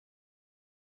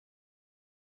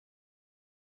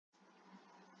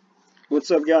What's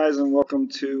up, guys, and welcome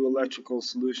to Electrical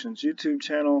Solutions YouTube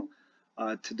channel.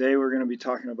 Today we're going to be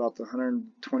talking about the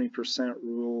 120%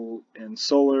 rule in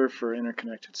solar for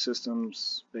interconnected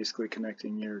systems, basically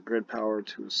connecting your grid power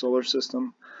to a solar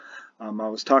system. I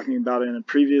was talking about it in a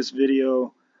previous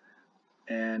video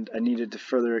and I needed to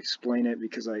further explain it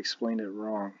because I explained it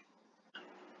wrong.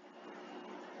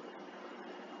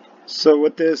 So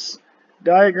what this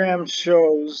diagram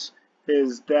shows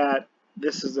is that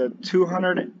this is a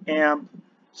 200 amp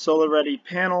solar ready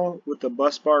panel with the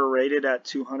bus bar rated at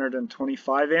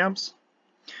 225 amps.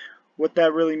 What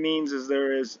that really means is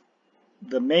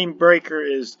the main breaker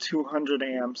is 200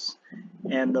 amps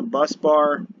and the bus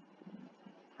bar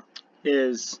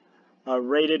is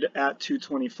rated at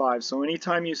 225. So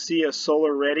anytime you see a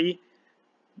solar ready,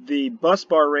 the bus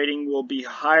bar rating will be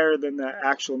higher than the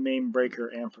actual main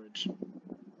breaker amperage.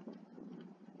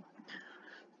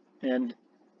 And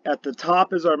at the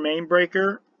top is our main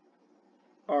breaker.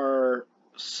 Our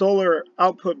solar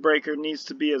output breaker needs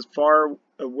to be as far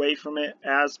away from it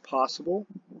as possible.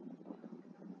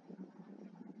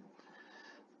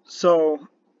 So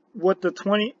what the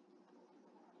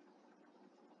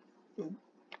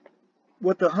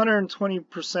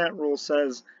 120% rule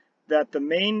says, that the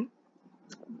main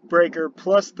breaker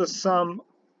plus the sum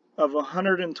of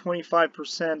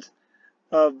 125%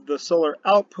 of the solar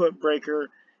output breaker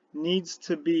needs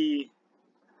to be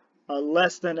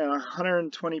less than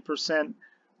 120%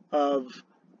 of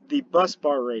the bus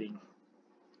bar rating.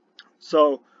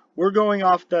 So we're going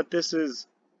off that this is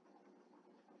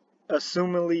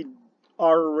assumedly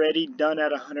already done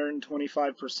at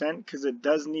 125% because it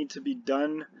does need to be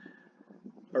done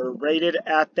or rated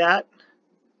at that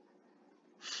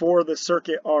for the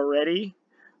circuit already.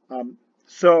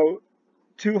 So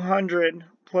 200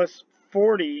 plus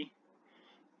 40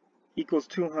 equals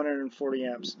 240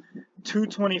 amps.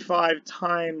 225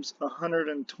 times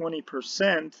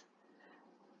 120%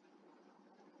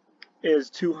 is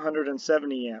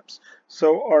 270 amps.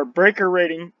 So our breaker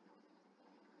rating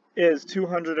is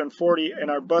 240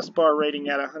 and our bus bar rating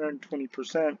at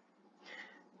 120%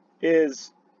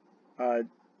 is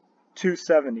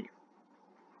 270.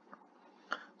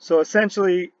 So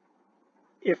essentially,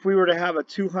 if we were to have a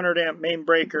 200 amp main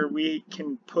breaker, we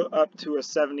can put up to a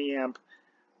 70 amp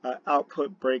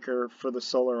output breaker for the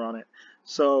solar on it.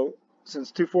 So since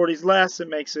 240 is less, it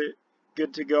makes it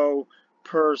good to go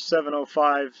per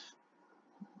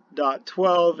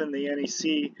 705.12 in the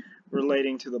NEC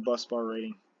relating to the bus bar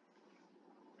rating.